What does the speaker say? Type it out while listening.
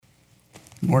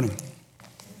Good morning.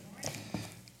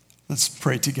 Let's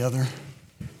pray together.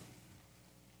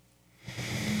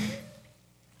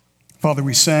 Father,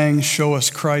 we sang, "Show us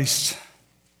Christ,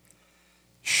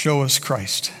 show us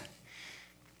Christ."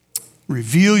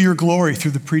 Reveal your glory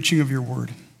through the preaching of your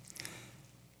word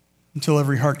until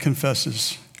every heart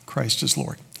confesses Christ is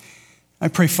Lord. I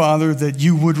pray, Father, that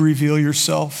you would reveal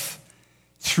yourself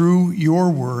through your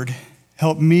word.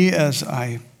 Help me as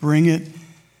I bring it.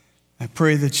 I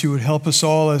pray that you would help us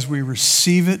all as we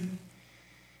receive it.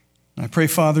 I pray,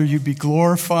 Father, you'd be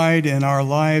glorified in our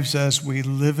lives as we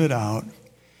live it out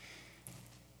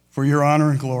for your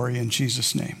honor and glory in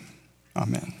Jesus' name.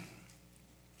 Amen.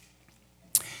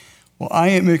 Well, I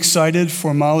am excited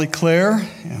for Molly Claire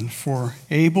and for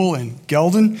Abel and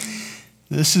Geldon.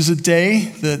 This is a day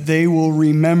that they will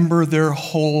remember their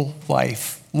whole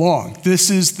life long. This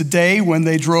is the day when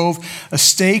they drove a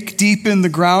stake deep in the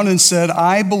ground and said,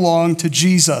 "I belong to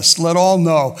Jesus. Let all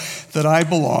know that I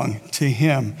belong to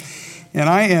him." And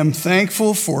I am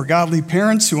thankful for godly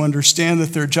parents who understand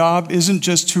that their job isn't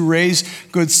just to raise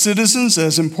good citizens.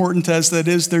 As important as that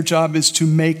is, their job is to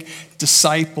make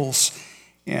disciples.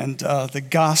 And the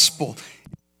gospel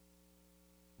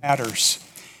matters.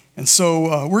 And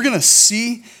so we're going to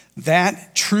see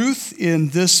that truth in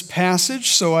this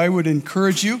passage. So I would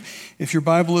encourage you, if your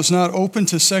Bible is not open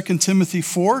to 2 Timothy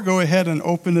 4, go ahead and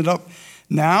open it up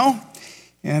now,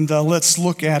 and let's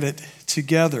look at it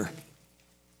together.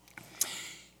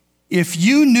 If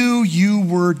you knew you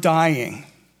were dying,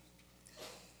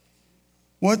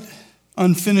 what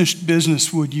unfinished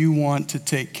business would you want to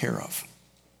take care of?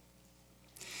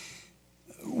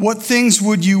 What things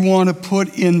would you want to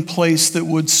put in place that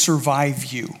would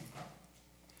survive you?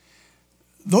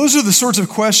 Those are the sorts of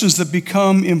questions that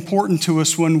become important to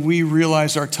us when we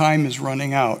realize our time is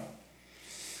running out.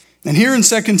 And here in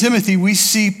 2 Timothy, we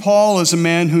see Paul as a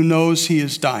man who knows he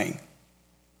is dying.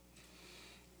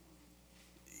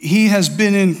 He has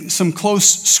been in some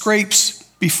close scrapes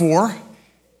before,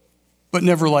 but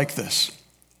never like this.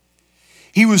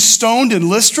 He was stoned in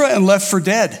Lystra and left for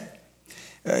dead.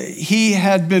 He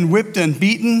had been whipped and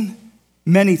beaten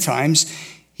many times.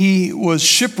 He was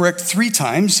shipwrecked 3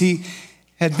 times. He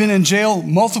had been in jail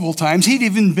multiple times. He'd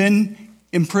even been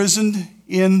imprisoned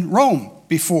in Rome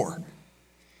before.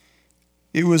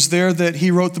 It was there that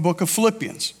he wrote the book of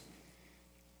Philippians.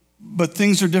 But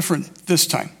things are different this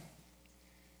time.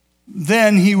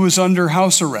 Then he was under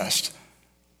house arrest.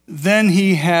 Then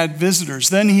he had visitors.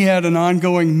 Then he had an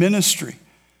ongoing ministry.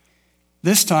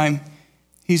 This time,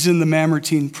 he's in the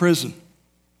Mamertine prison.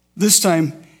 This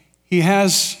time, he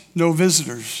has no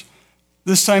visitors.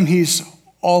 This time, he's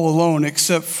all alone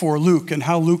except for Luke. And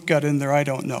how Luke got in there, I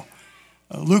don't know.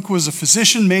 Luke was a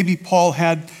physician. Maybe Paul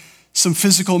had some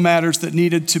physical matters that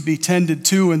needed to be tended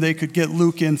to, and they could get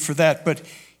Luke in for that. But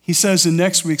he says in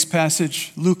next week's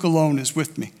passage, Luke alone is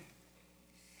with me.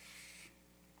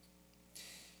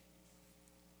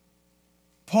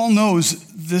 Paul knows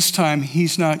this time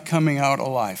he's not coming out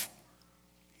alive.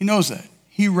 He knows that.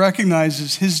 He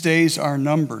recognizes his days are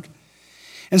numbered.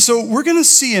 And so we're going to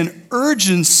see an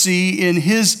urgency in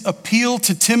his appeal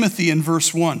to Timothy in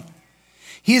verse 1.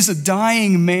 He is a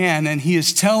dying man, and he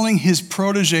is telling his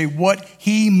protege what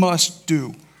he must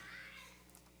do.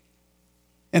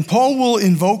 And Paul will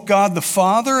invoke God the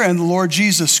Father and the Lord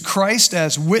Jesus Christ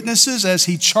as witnesses as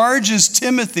he charges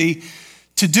Timothy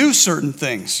to do certain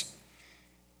things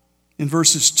in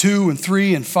verses 2 and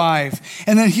 3 and 5.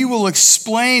 And then he will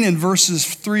explain in verses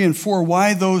 3 and 4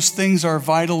 why those things are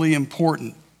vitally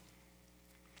important.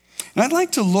 And I'd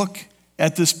like to look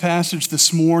at this passage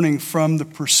this morning from the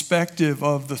perspective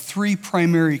of the 3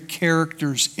 primary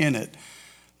characters in it: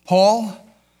 Paul,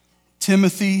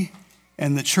 Timothy,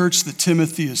 and the church that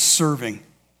Timothy is serving.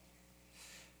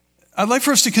 I'd like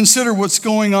for us to consider what's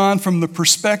going on from the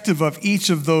perspective of each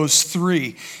of those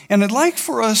 3. And I'd like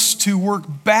for us to work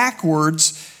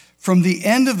backwards from the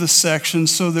end of the section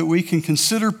so that we can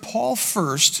consider Paul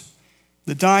first,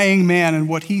 the dying man, and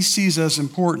what he sees as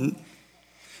important.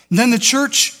 And then the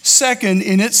church second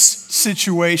in its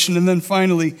situation, and then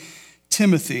finally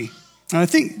Timothy. And I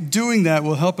think doing that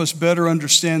will help us better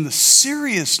understand the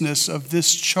seriousness of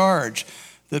this charge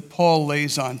that Paul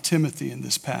lays on Timothy in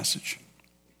this passage.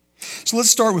 So let's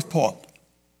start with Paul.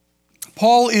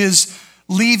 Paul is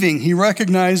leaving. He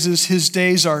recognizes his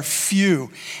days are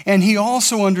few, and he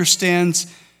also understands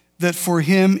that for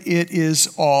him it is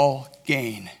all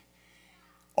gain.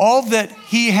 All that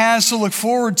he has to look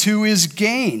forward to is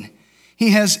gain. He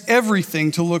has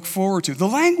everything to look forward to. The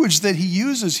language that he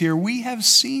uses here, we have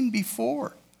seen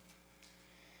before.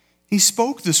 He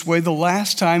spoke this way the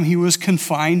last time he was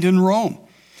confined in Rome.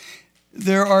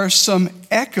 there are some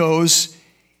echoes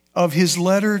of his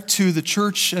letter to the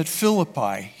church at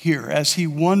Philippi here as he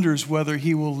wonders whether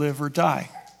he will live or die.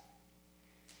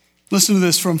 Listen to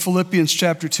this from Philippians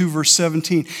chapter 2, verse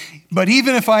 17. But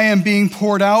even if I am being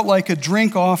poured out like a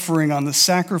drink offering on the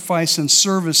sacrifice and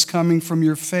service coming from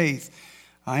your faith,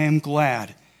 I am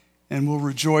glad and will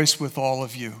rejoice with all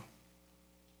of you.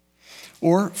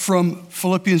 Or from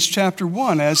Philippians chapter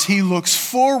 1, as he looks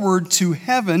forward to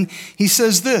heaven, he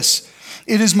says this,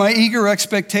 it is my eager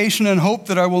expectation and hope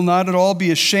that I will not at all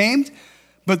be ashamed,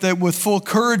 but that with full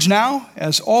courage now,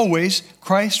 as always,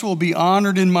 Christ will be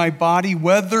honored in my body,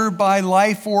 whether by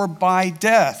life or by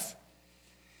death.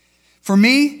 For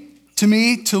me,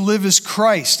 to live is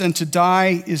Christ, and to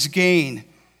die is gain.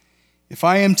 If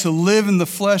I am to live in the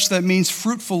flesh, that means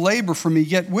fruitful labor for me,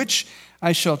 yet which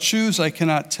I shall choose, I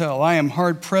cannot tell. I am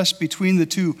hard pressed between the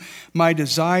two. My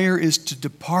desire is to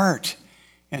depart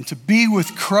and to be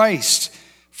with Christ,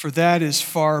 for that is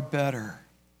far better.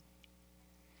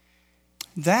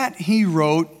 That he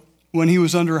wrote when he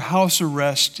was under house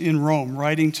arrest in Rome,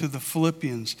 writing to the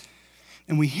Philippians.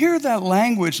 And we hear that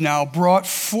language now brought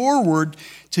forward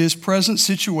to his present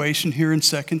situation here in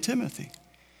 2 Timothy.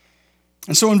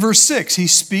 And so in verse 6, he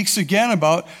speaks again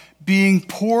about being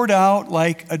poured out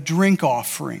like a drink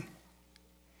offering.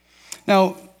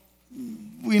 Now,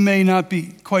 we may not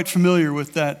be quite familiar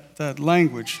with that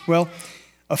language. Well,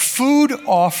 a food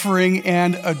offering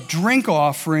and a drink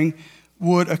offering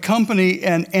would accompany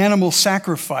an animal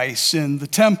sacrifice in the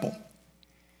temple.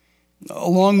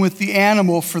 Along with the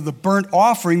animal for the burnt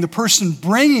offering, the person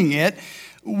bringing it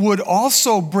would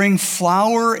also bring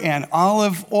flour and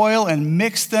olive oil and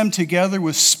mix them together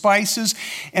with spices,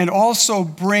 and also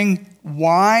bring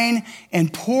wine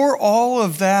and pour all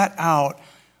of that out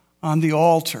on the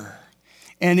altar.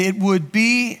 And it would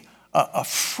be a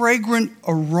fragrant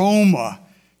aroma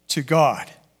to God.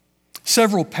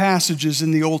 Several passages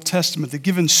in the Old Testament that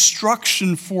give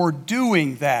instruction for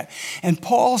doing that. And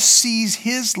Paul sees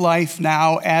his life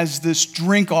now as this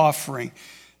drink offering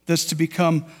that's to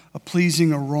become a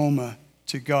pleasing aroma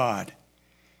to God.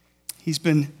 He's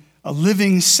been a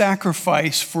living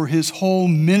sacrifice for his whole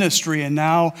ministry, and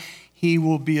now he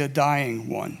will be a dying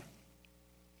one.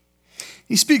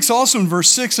 He speaks also in verse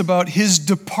 6 about his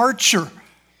departure.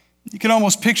 You can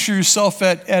almost picture yourself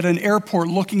at an airport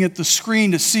looking at the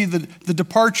screen to see the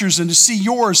departures and to see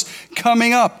yours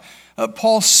coming up.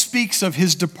 Paul speaks of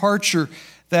his departure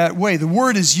that way. The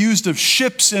word is used of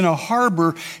ships in a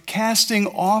harbor casting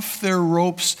off their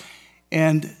ropes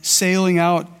and sailing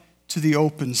out to the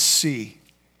open sea.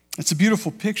 It's a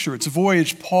beautiful picture. It's a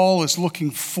voyage Paul is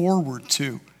looking forward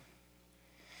to.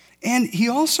 And he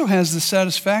also has the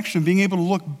satisfaction of being able to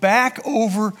look back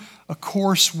over a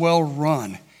course well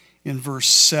run in verse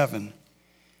 7.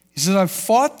 He says, I've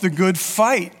fought the good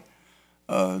fight.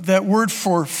 That word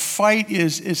for fight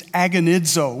is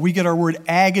agonizo. We get our word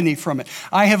agony from it.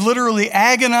 I have literally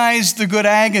agonized the good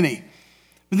agony.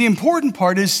 But the important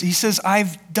part is he says,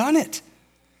 I've done it.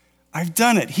 I've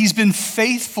done it. He's been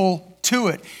faithful to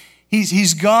it.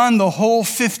 He's gone the whole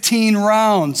 15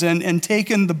 rounds and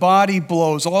taken the body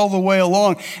blows all the way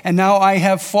along. And now I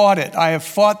have fought it. I have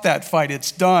fought that fight.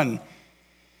 It's done.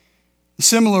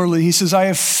 Similarly, he says, I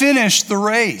have finished the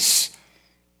race.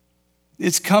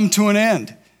 It's come to an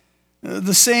end.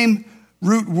 The same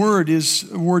root word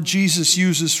is a word Jesus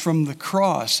uses from the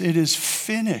cross. It is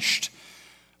finished.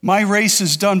 My race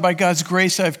is done. By God's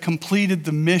grace, I've completed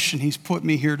the mission he's put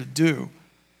me here to do.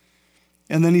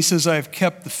 And then he says, I have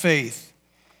kept the faith.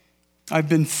 I've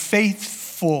been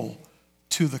faithful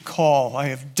to the call. I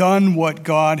have done what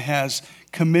God has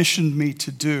commissioned me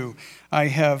to do. I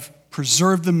have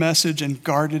preserved the message and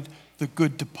guarded the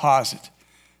good deposit.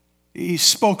 He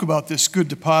spoke about this good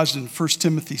deposit in 1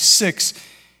 Timothy 6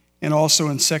 and also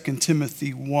in 2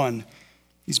 Timothy 1.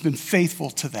 He's been faithful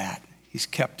to that. He's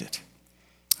kept it.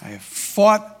 I have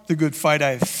fought the good fight.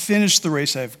 I have finished the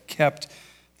race. I have kept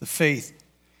the faith.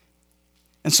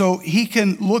 And so he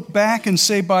can look back and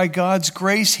say, by God's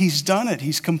grace, he's done it.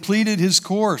 He's completed his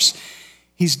course.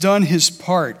 He's done his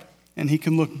part. And he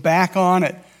can look back on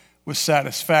it with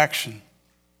satisfaction.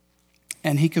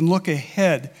 And he can look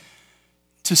ahead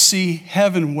to see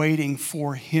heaven waiting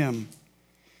for him.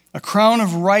 A crown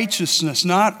of righteousness,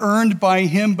 not earned by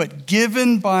him, but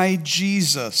given by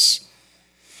Jesus.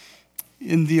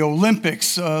 In the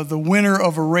Olympics, the winner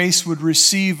of a race would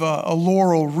receive a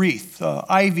laurel wreath,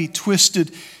 ivy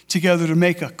twisted together to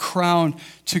make a crown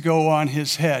to go on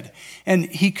his head. And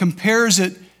he compares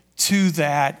it to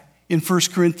that in 1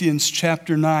 Corinthians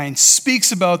chapter 9,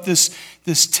 speaks about this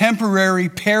temporary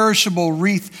perishable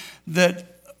wreath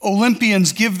that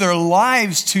Olympians give their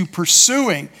lives to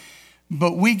pursuing,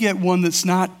 but we get one that's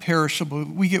not perishable.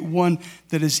 We get one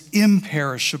that is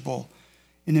imperishable,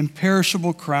 an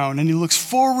imperishable crown. And he looks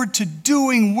forward to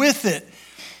doing with it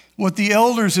what the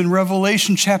elders in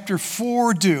Revelation chapter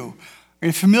 4 do. Are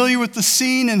you familiar with the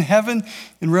scene in heaven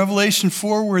in Revelation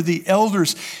 4 where the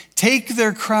elders take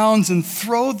their crowns and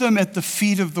throw them at the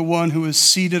feet of the one who is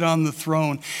seated on the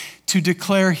throne to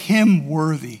declare him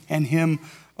worthy and him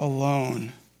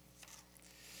alone?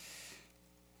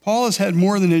 Paul has had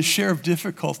more than his share of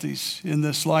difficulties in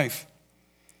this life.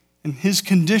 And his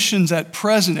conditions at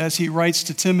present, as he writes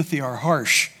to Timothy, are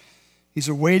harsh. He's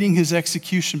awaiting his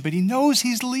execution, but he knows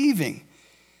he's leaving.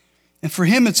 And for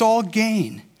him, it's all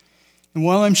gain. And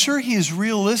while I'm sure he is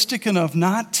realistic enough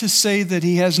not to say that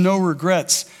he has no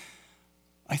regrets,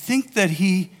 I think that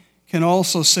he can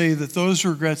also say that those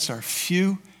regrets are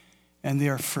few and they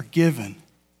are forgiven.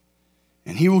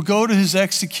 And he will go to his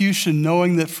execution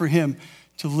knowing that for him,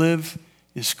 to live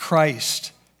is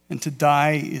Christ, and to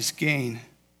die is gain.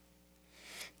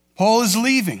 Paul is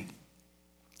leaving.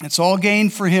 It's all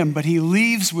gain for him, but he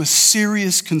leaves with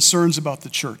serious concerns about the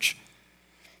church.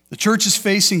 The church is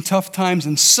facing tough times,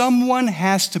 and someone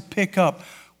has to pick up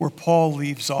where Paul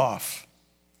leaves off.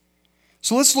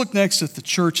 So let's look next at the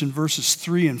church in verses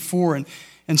 3 and 4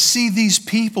 and see these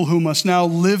people who must now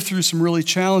live through some really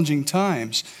challenging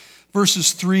times.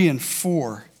 Verses 3 and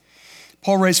 4.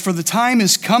 Paul writes, "For the time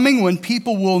is coming when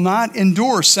people will not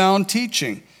endure sound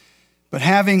teaching, but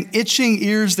having itching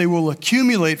ears, they will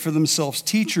accumulate for themselves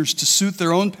teachers to suit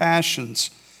their own passions,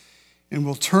 and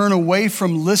will turn away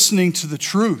from listening to the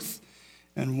truth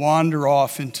and wander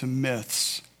off into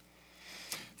myths."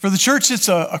 For the church, it's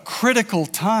a critical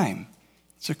time.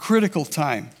 It's a critical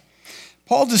time.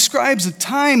 Paul describes a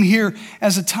time here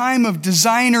as a time of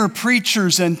designer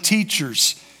preachers and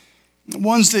teachers,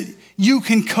 ones that you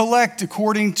can collect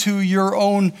according to your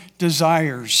own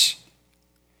desires.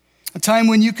 A time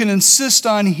when you can insist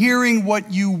on hearing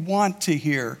what you want to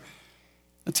hear.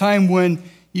 A time when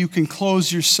you can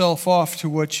close yourself off to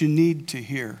what you need to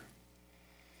hear.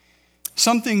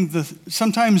 Sometimes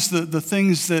the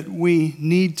things that we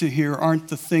need to hear aren't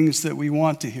the things that we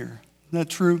want to hear. Isn't that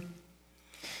true?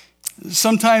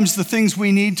 Sometimes the things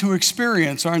we need to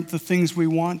experience aren't the things we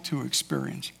want to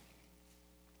experience.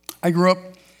 I grew up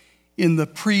in the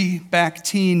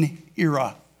pre-Bactine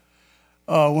era.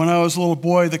 When I was a little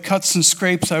boy, the cuts and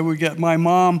scrapes I would get, my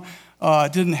mom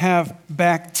didn't have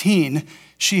Bactine.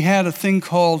 She had a thing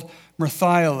called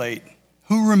Merthiolate.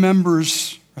 Who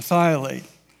remembers Merthiolate?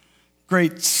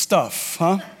 Great stuff,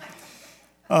 huh?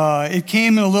 It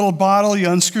came in a little bottle. You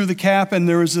unscrew the cap, and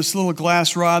there was this little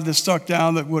glass rod that stuck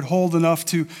down that would hold enough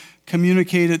to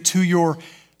communicate it to your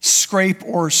scrape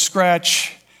or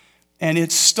scratch, and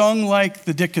it stung like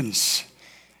the dickens.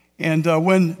 And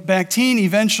when Bactine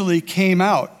eventually came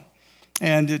out,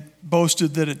 and it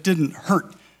boasted that it didn't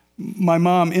hurt, my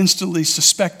mom instantly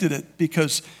suspected it,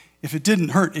 because if it didn't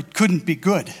hurt, it couldn't be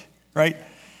good, right?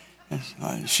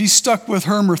 She stuck with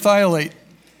her Merthiolate.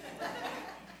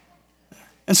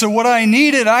 And so what I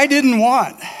needed, I didn't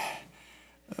want,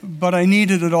 but I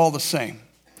needed it all the same.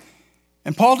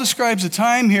 And Paul describes a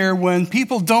time here when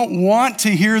people don't want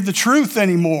to hear the truth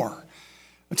anymore.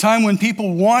 A time when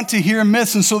people want to hear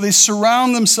myths, and so they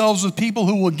surround themselves with people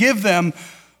who will give them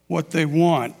what they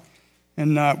want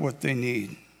and not what they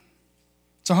need.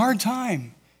 It's a hard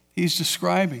time he's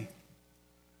describing.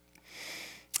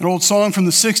 An old song from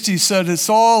the 60s said, "It's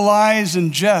all lies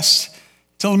and jest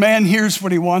till a man hears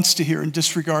what he wants to hear and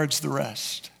disregards the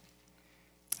rest."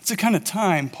 It's the kind of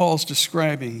time Paul's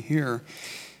describing here,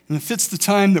 and it fits the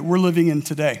time that we're living in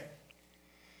today.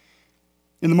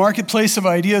 In the marketplace of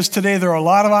ideas today, there are a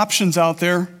lot of options out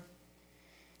there.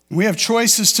 We have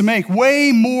choices to make,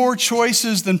 way more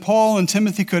choices than Paul and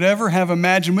Timothy could ever have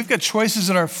imagined. We've got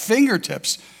choices at our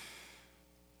fingertips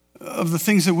of the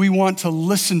things that we want to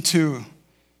listen to,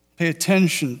 pay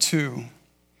attention to.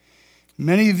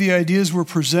 Many of the ideas we're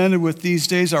presented with these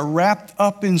days are wrapped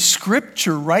up in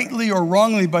Scripture, rightly or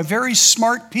wrongly, by very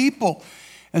smart people.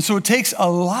 And so it takes a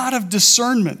lot of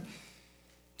discernment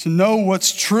to know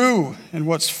what's true and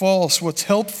what's false, what's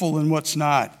helpful and what's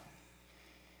not.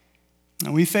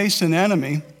 And we face an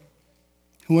enemy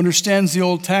who understands the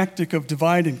old tactic of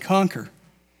divide and conquer.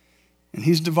 And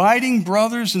he's dividing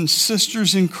brothers and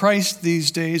sisters in Christ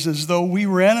these days as though we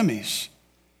were enemies.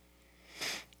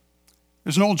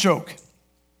 There's an old joke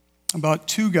about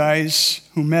two guys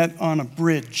who met on a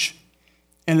bridge,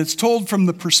 and it's told from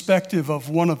the perspective of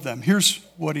one of them. Here's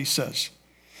what he says.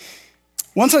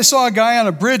 "Once I saw a guy on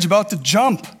a bridge about to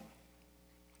jump.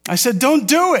 I said, 'Don't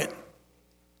do it.'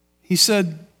 He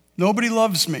said, nobody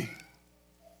loves me.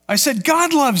 I said,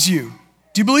 God loves you.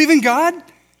 Do you believe in God?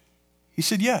 He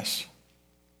said, yes.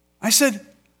 I said,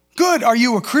 good. Are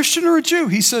you a Christian or a Jew?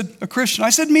 He said, a Christian. I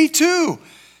said, me too.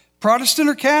 Protestant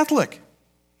or Catholic?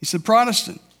 He said,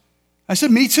 Protestant. I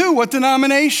said, me too. What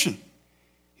denomination?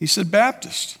 He said,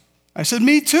 Baptist. I said,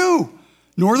 me too.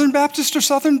 Northern Baptist or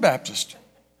Southern Baptist?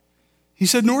 He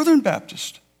said, Northern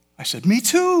Baptist. I said, me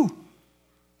too.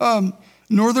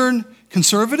 Northern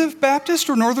Conservative Baptist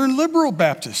or Northern Liberal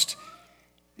Baptist?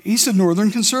 He said,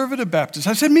 Northern Conservative Baptist.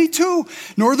 I said, me too.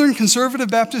 Northern Conservative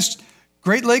Baptist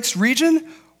Great Lakes region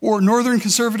or Northern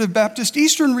Conservative Baptist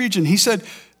Eastern region? He said,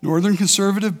 Northern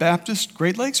Conservative Baptist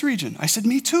Great Lakes region. I said,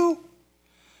 me too.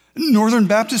 Northern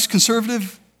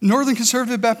Conservative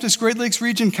Baptist Great Lakes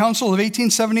Region Council of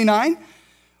 1879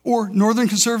 or Northern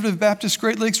Conservative Baptist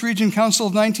Great Lakes Region Council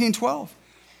of 1912?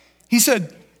 He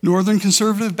said, Northern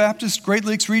Conservative Baptist Great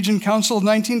Lakes Region Council of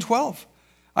 1912.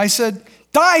 I said,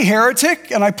 die,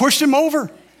 heretic, and I pushed him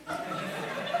over.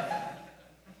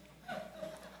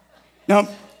 Now,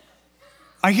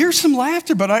 I hear some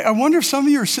laughter, but I wonder if some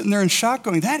of you are sitting there in shock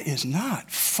going, that is not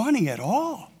funny at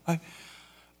all.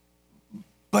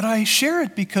 But I share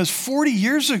it because 40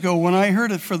 years ago when I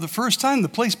heard it for the first time, the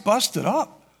place busted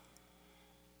up.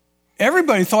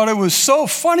 Everybody thought it was so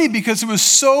funny because it was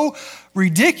so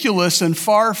ridiculous and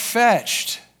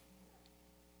far-fetched.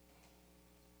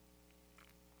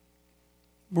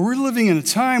 But we're living in a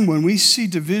time when we see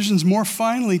divisions more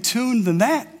finely tuned than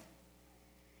that.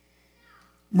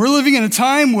 We're living in a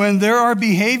time when there are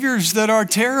behaviors that are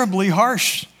terribly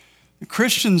harsh that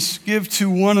Christians give to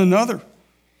one another.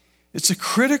 It's a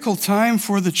critical time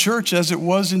for the church as it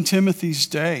was in Timothy's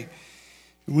day.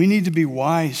 We need to be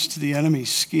wise to the enemy's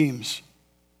schemes.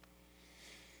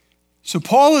 So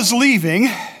Paul is leaving,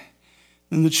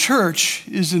 and the church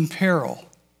is in peril.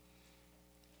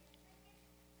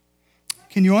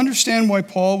 Can you understand why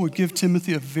Paul would give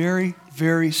Timothy a very,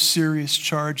 very serious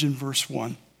charge in verse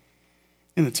 1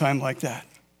 in a time like that?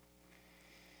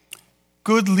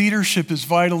 Good leadership is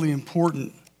vitally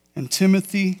important, and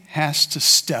Timothy has to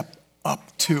step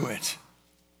up to it.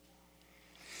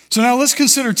 So now let's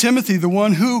consider Timothy, the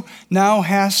one who now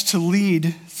has to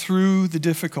lead through the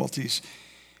difficulties.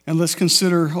 And let's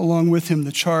consider along with him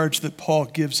the charge that Paul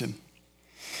gives him.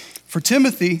 For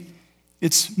Timothy,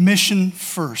 it's mission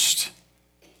first.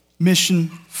 Mission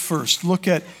first. Look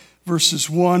at verses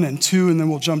 1 and 2, and then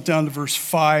we'll jump down to verse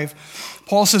 5.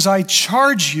 Paul says, I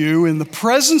charge you in the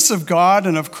presence of God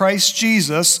and of Christ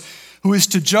Jesus, who is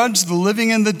to judge the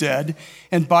living and the dead,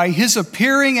 and by his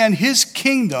appearing and his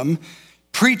kingdom,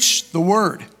 preach the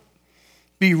word.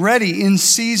 Be ready in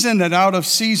season and out of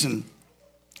season.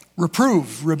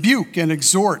 Reprove, rebuke, and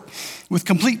exhort with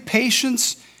complete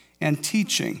patience and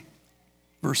teaching.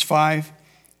 Verse 5,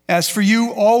 as for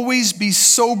you, always be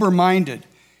sober-minded,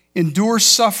 endure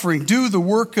suffering, do the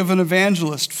work of an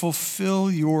evangelist,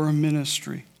 fulfill your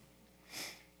ministry.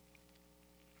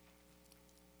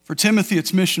 For Timothy,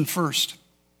 it's mission first.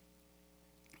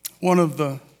 One of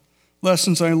the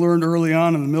lessons I learned early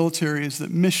on in the military is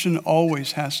that mission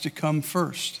always has to come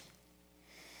first.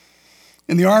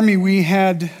 In the Army, we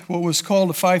had what was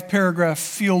called a 5-paragraph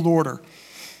field order.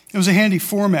 It was a handy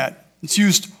format. It's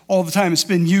used all the time. It's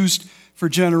been used for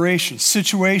generations.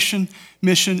 Situation,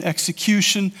 mission,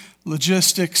 execution,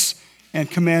 logistics, and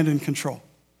command and control.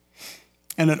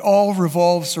 And it all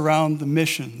revolves around the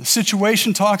mission. The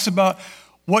situation talks about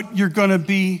what you're going to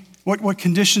be, what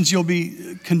conditions you'll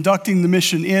be conducting the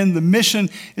mission in. The mission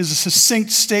is a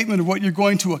succinct statement of what you're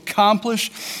going to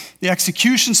accomplish. The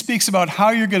execution speaks about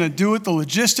how you're going to do it, the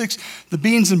logistics, the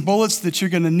beans and bullets that you're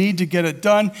going to need to get it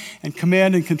done, and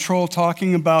command and control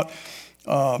talking about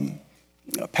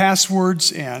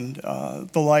passwords and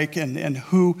the like, and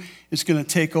who is going to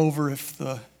take over if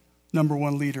the number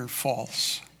one leader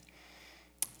falls.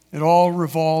 It all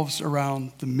revolves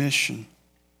around the mission.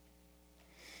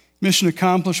 Mission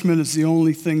accomplishment is the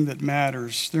only thing that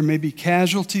matters. There may be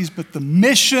casualties, but the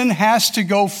mission has to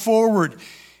go forward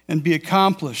and be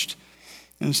accomplished.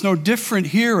 And it's no different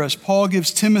here as Paul gives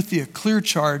Timothy a clear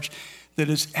charge that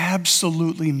is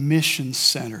absolutely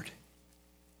mission-centered.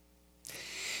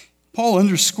 Paul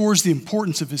underscores the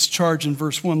importance of his charge in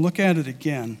verse 1. Look at it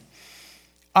again.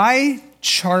 I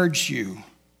charge you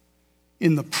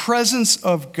in the presence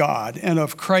of God and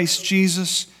of Christ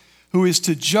Jesus, who is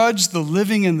to judge the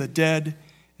living and the dead,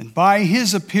 and by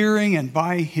his appearing and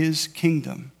by his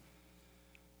kingdom.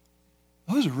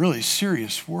 Those are really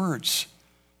serious words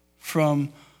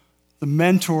from the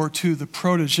mentor to the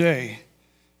protege.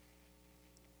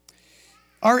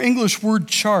 Our English word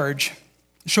charge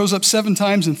It shows up 7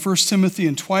 times in 1 Timothy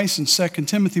and twice in 2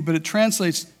 Timothy, but it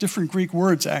translates different Greek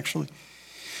words, actually.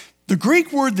 The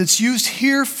Greek word that's used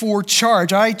here for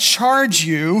charge, I charge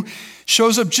you,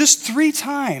 shows up just 3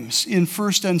 times in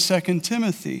 1 and 2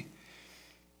 Timothy.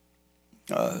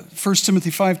 1 Timothy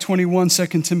 5:21,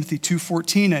 2 Timothy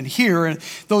 2:14, and here, and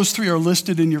those 3 are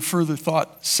listed in your further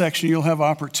thought section. You'll have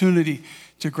opportunity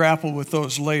to grapple with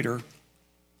those later.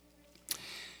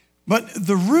 But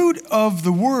the root of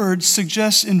the word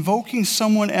suggests invoking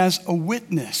someone as a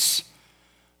witness.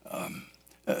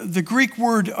 The Greek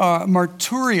word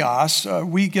marturios,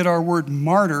 we get our word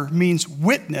martyr, means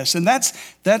witness, and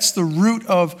that's the root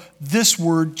of this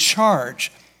word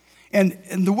charge. And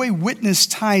the way witness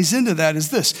ties into that is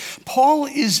this. Paul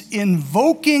is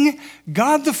invoking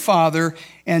God the Father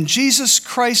and Jesus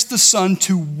Christ the Son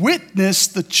to witness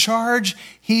the charge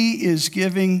he is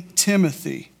giving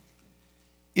Timothy.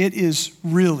 It is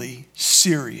really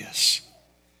serious.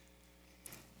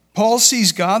 Paul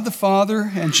sees God the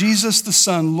Father and Jesus the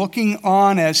Son looking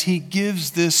on as he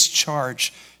gives this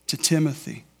charge to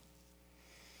Timothy.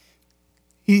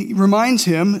 He reminds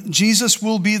him Jesus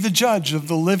will be the judge of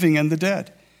the living and the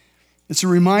dead. It's a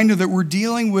reminder that we're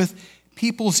dealing with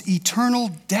people's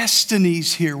eternal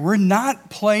destinies here. We're not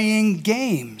playing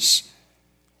games.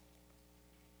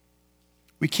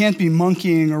 We can't be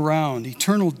monkeying around.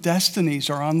 Eternal destinies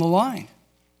are on the line.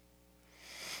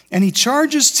 And he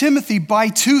charges Timothy by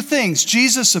 2 things,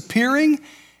 Jesus appearing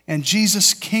and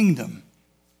Jesus' kingdom.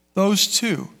 Those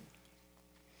 2.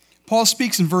 Paul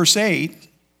speaks in verse 8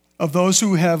 of those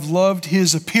who have loved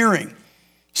his appearing.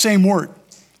 Same word.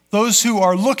 Those who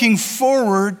are looking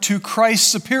forward to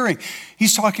Christ's appearing.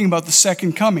 He's talking about the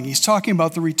second coming. He's talking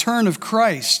about the return of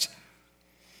Christ.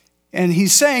 And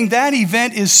he's saying that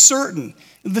event is certain.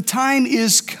 The time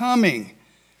is coming.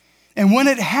 And when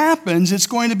it happens, it's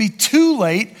going to be too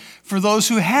late for those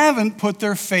who haven't put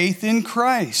their faith in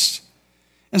Christ.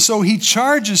 And so he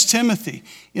charges Timothy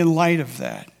in light of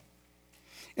that.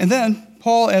 And then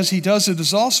Paul, as he does it,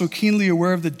 is also keenly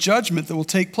aware of the judgment that will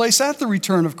take place at the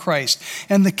return of Christ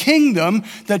and the kingdom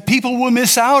that people will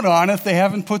miss out on if they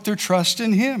haven't put their trust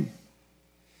in him.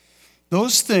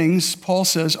 Those things, Paul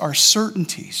says, are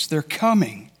certainties. They're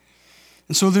coming.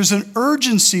 And so there's an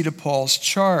urgency to Paul's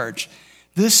charge.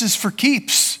 This is for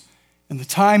keeps, and the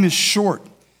time is short.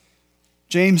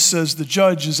 James says the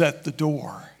judge is at the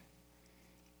door.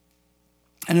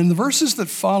 And in the verses that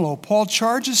follow, Paul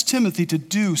charges Timothy to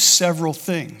do several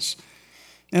things.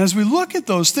 And as we look at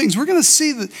those things, we're going to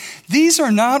see that these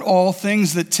are not all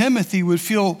things that Timothy would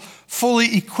feel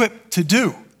fully equipped to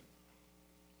do.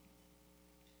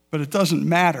 But it doesn't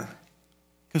matter,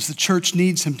 because the church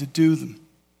needs him to do them.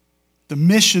 The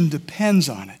mission depends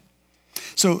on it.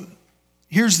 So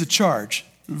here's the charge,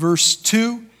 verse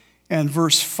 2 and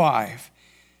verse 5.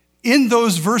 In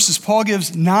those verses, Paul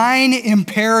gives 9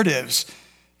 imperatives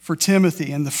for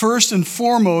Timothy. And the first and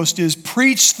foremost is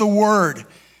preach the word.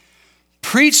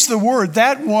 Preach the word.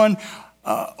 That one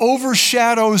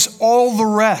overshadows all the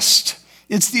rest.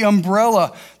 It's the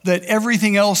umbrella that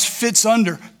everything else fits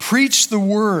under. Preach the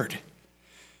word.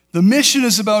 The mission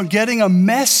is about getting a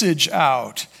message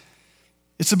out.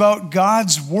 It's about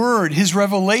God's word, his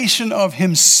revelation of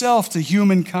himself to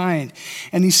humankind.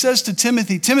 And he says to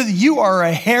Timothy, Timothy, you are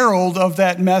a herald of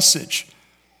that message.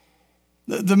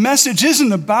 The message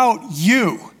isn't about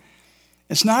you.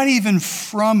 It's not even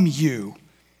from you.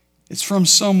 It's from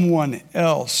someone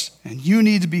else. And you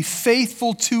need to be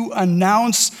faithful to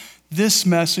announce this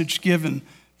message given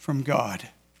from God.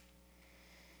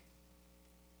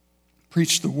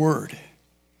 Preach the word.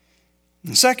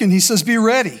 And second, he says, be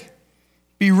ready.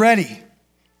 Be ready.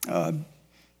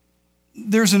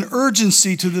 There's an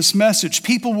urgency to this message.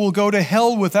 People will go to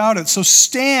hell without it. So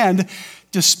stand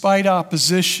despite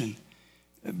opposition.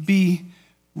 Be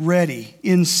ready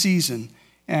in season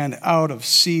and out of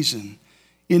season,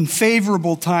 in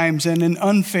favorable times and in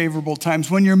unfavorable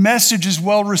times, when your message is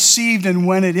well received and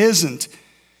when it isn't,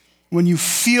 when you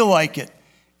feel like it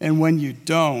and when you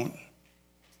don't.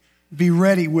 Be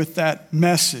ready with that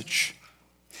message.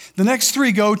 The next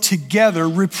 3 go together: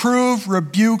 reprove,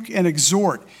 rebuke, and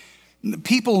exhort.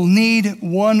 People need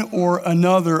one or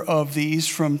another of these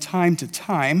from time to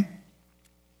time.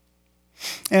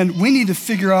 And we need to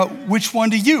figure out which one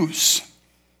to use.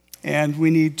 And we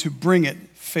need to bring it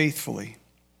faithfully.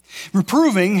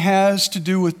 Reproving has to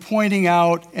do with pointing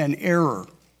out an error.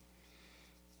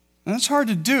 And that's hard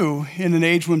to do in an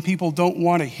age when people don't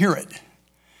want to hear it.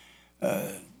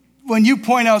 When you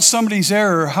point out somebody's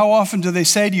error, how often do they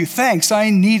say to you, thanks, I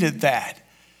needed that?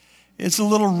 It's a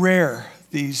little rare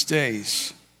these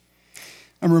days.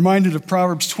 I'm reminded of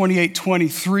Proverbs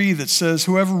 28:23 that says,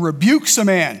 whoever rebukes a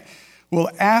man will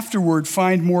afterward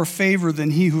find more favor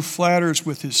than he who flatters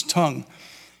with his tongue.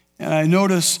 And I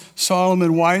notice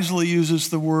Solomon wisely uses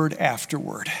the word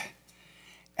afterward.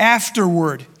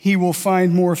 Afterward, he will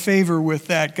find more favor with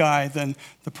that guy than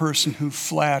the person who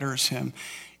flatters him.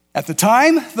 At the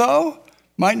time, though,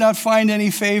 might not find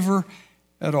any favor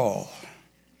at all.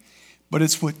 But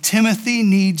it's what Timothy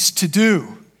needs to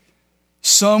do.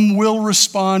 Some will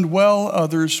respond well,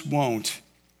 others won't.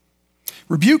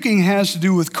 Rebuking has to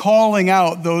do with calling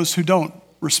out those who don't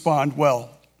respond well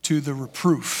to the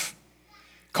reproof.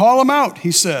 Call them out,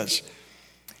 he says.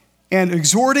 And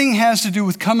exhorting has to do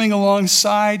with coming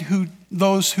alongside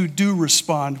those who do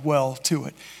respond well to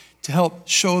it, to help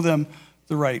show them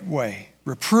the right way.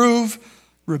 Reprove,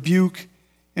 rebuke,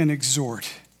 and exhort.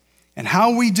 And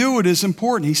how we do it is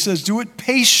important. He says, do it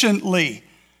patiently,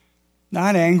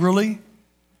 not angrily.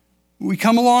 We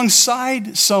come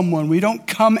alongside someone. We don't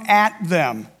come at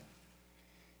them.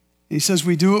 He says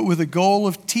we do it with a goal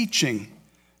of teaching,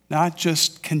 not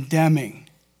just condemning.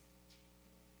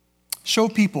 Show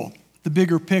people the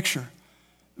bigger picture.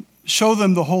 Show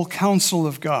them the whole counsel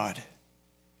of God.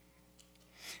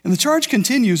 And the charge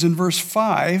continues in verse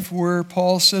 5 where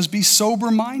Paul says, be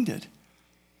sober-minded,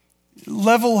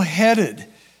 level-headed,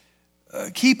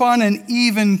 keep on an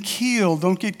even keel,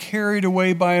 don't get carried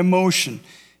away by emotion.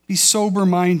 Be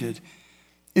sober-minded.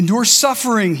 Endure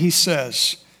suffering, he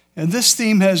says. And this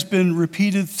theme has been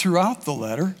repeated throughout the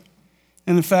letter.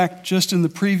 And in fact, just in the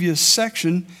previous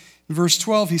section, in verse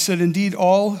 12, he said, indeed,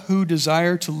 all who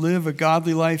desire to live a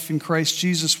godly life in Christ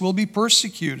Jesus will be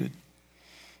persecuted.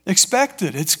 Expect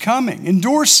it. It's coming.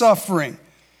 Endure suffering.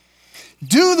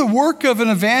 Do the work of an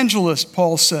evangelist,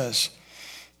 Paul says.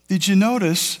 Did you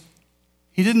notice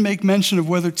he didn't make mention of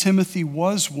whether Timothy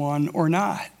was one or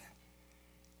not?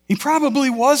 He probably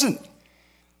wasn't.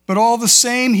 But all the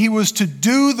same, he was to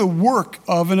do the work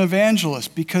of an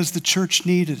evangelist because the church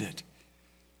needed it.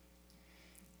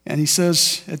 And he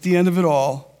says at the end of it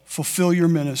all, fulfill your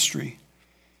ministry.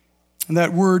 And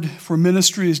that word for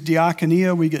ministry is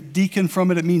diakonia. We get deacon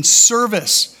from it. It means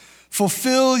service.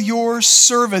 Fulfill your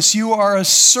service. You are a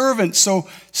servant, so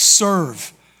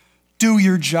serve. Do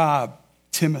your job,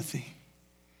 Timothy.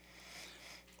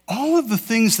 All of the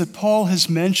things that Paul has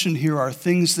mentioned here are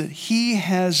things that he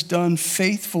has done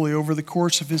faithfully over the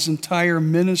course of his entire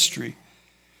ministry.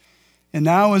 And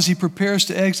now as he prepares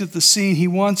to exit the scene, he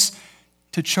wants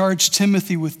to charge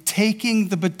Timothy with taking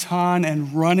the baton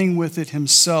and running with it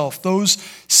himself. Those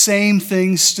same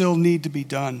things still need to be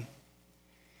done.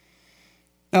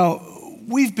 Now,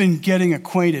 we've been getting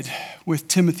acquainted with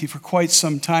Timothy for quite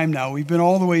some time now. We've been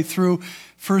all the way through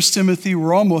 1 Timothy.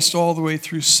 We're almost all the way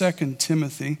through 2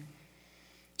 Timothy.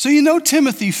 So you know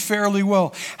Timothy fairly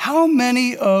well. How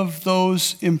many of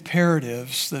those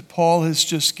imperatives that Paul has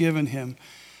just given him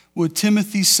would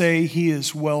Timothy say he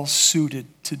is well suited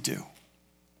to do?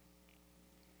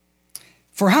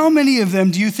 For how many of them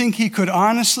do you think he could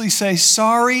honestly say,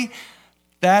 sorry,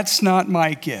 that's not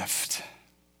my gift?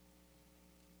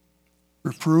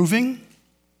 Reproving,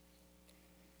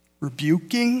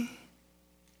 rebuking,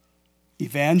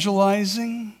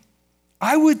 evangelizing.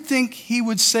 I would think he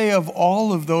would say of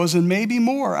all of those and maybe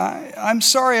more, I'm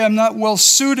sorry, I'm not well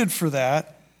suited for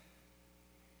that.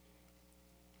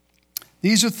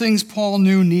 These are things Paul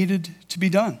knew needed to be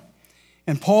done.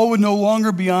 And Paul would no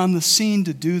longer be on the scene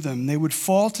to do them. They would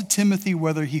fall to Timothy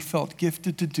whether he felt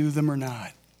gifted to do them or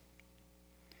not.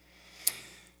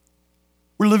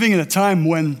 We're living in a time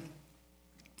when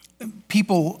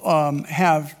people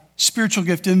have spiritual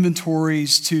gift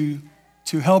inventories to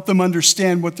help them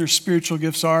understand what their spiritual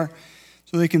gifts are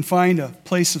so they can find a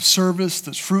place of service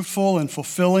that's fruitful and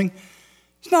fulfilling.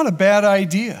 It's not a bad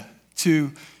idea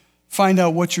to find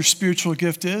out what your spiritual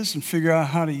gift is and figure out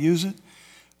how to use it.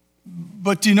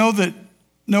 But do you know that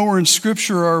nowhere in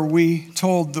Scripture are we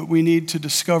told that we need to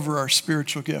discover our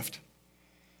spiritual gift?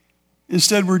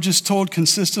 Instead, we're just told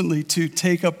consistently to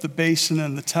take up the basin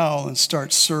and the towel and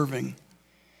start serving.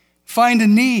 Find a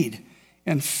need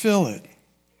and fill it.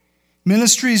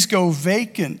 Ministries go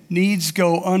vacant, needs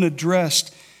go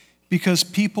unaddressed because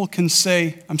people can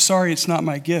say, I'm sorry, it's not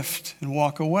my gift, and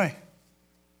walk away.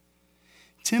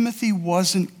 Timothy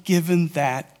wasn't given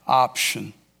that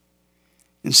option.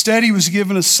 Instead, he was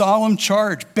given a solemn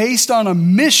charge based on a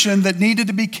mission that needed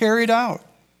to be carried out,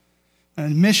 a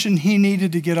mission he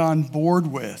needed to get on board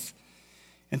with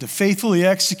and to faithfully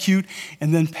execute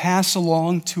and then pass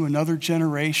along to another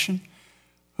generation,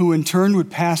 who in turn would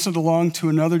pass it along to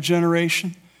another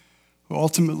generation, who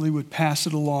ultimately would pass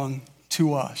it along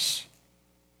to us.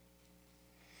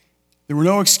 There were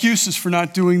no excuses for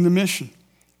not doing the mission.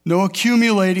 No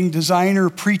accumulating designer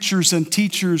preachers and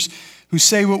teachers who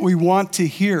say what we want to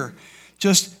hear.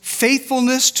 Just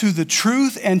faithfulness to the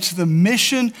truth and to the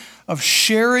mission of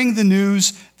sharing the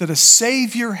news that a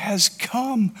Savior has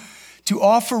come to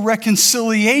offer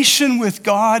reconciliation with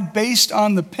God based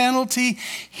on the penalty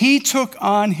he took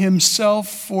on himself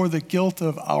for the guilt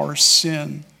of our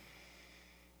sin.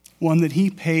 One that he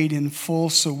paid in full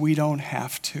so we don't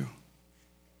have to.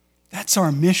 That's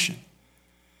our mission.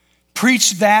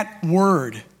 Preach that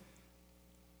word.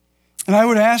 And I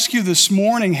would ask you this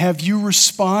morning, have you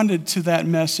responded to that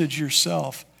message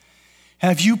yourself?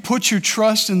 Have you put your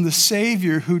trust in the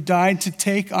Savior who died to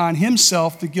take on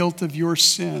himself the guilt of your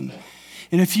sin?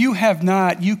 And if you have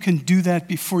not, you can do that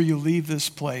before you leave this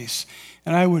place.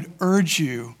 And I would urge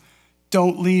you,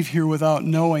 don't leave here without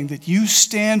knowing that you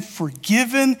stand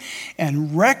forgiven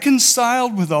and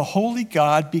reconciled with a holy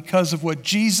God because of what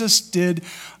Jesus did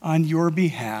on your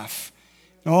behalf.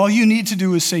 And all you need to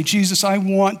do is say, Jesus, I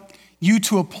want you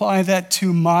to apply that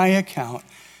to my account.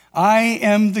 I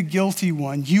am the guilty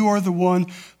one. You are the one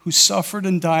who suffered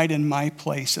and died in my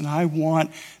place, and I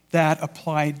want that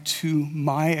applied to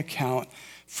my account.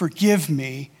 Forgive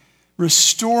me.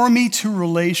 Restore me to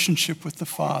relationship with the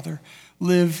Father.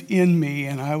 Live in me,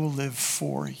 and I will live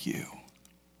for you.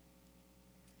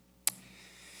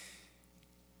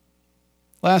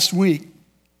 Last week,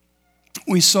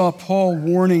 we saw Paul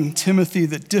warning Timothy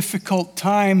that difficult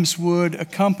times would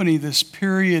accompany this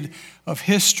period of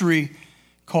history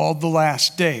called the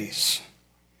last days.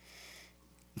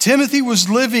 Timothy was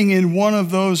living in one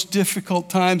of those difficult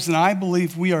times, and I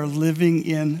believe we are living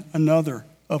in another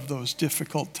of those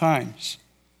difficult times.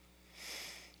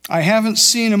 I haven't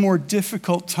seen a more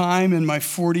difficult time in my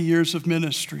 40 years of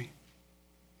ministry.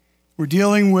 We're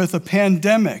dealing with a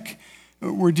pandemic.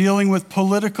 We're dealing with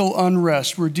political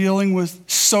unrest. We're dealing with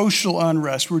social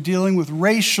unrest. We're dealing with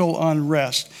racial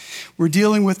unrest. We're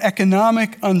dealing with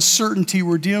economic uncertainty.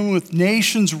 We're dealing with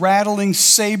nations rattling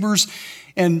sabers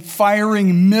and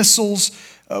firing missiles.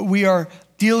 We are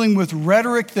dealing with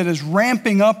rhetoric that is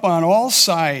ramping up on all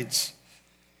sides.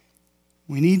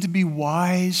 We need to be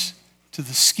wise to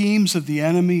the schemes of the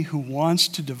enemy who wants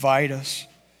to divide us,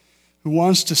 who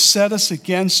wants to set us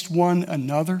against one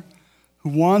another, who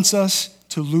wants us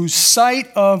to lose sight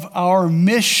of our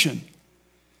mission.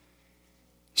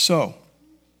 So,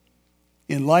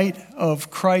 in light of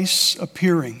Christ's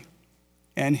appearing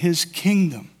and his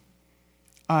kingdom,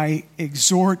 I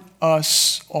exhort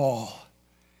us all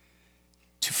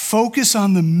to focus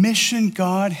on the mission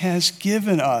God has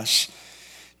given us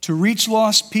to reach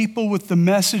lost people with the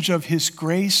message of his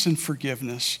grace and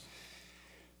forgiveness.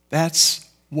 That's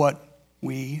what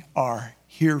we are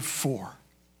here for.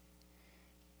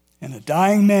 And a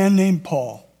dying man named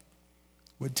Paul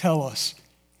would tell us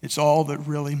it's all that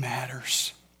really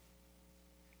matters.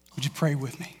 Would you pray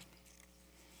with me?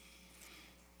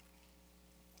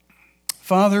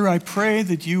 Father, I pray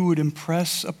that you would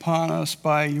impress upon us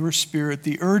by your Spirit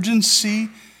the urgency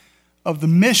of the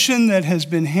mission that has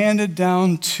been handed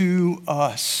down to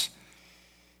us.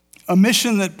 A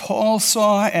mission that Paul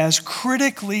saw as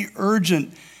critically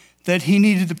urgent that he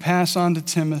needed to pass on to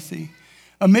Timothy.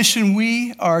 A mission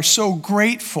we are so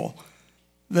grateful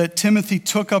that Timothy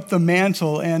took up the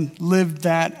mantle and lived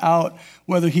that out,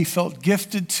 whether he felt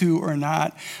gifted to or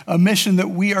not. A mission that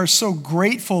we are so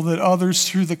grateful that others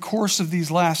through the course of these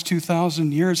last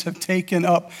 2,000 years have taken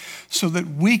up so that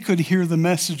we could hear the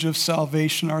message of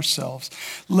salvation ourselves.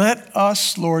 Let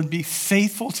us, Lord, be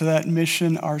faithful to that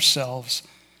mission ourselves,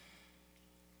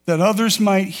 that others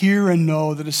might hear and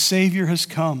know that a Savior has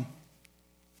come,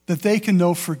 that they can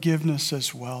know forgiveness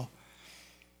as well.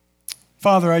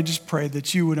 Father, I just pray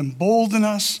that you would embolden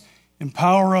us,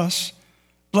 empower us.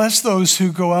 Bless those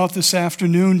who go out this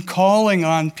afternoon calling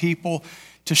on people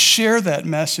to share that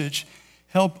message.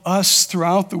 Help us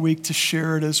throughout the week to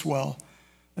share it as well.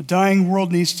 A dying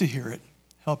world needs to hear it.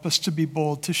 Help us to be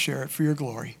bold to share it for your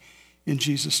glory. In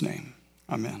Jesus' name,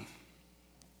 amen.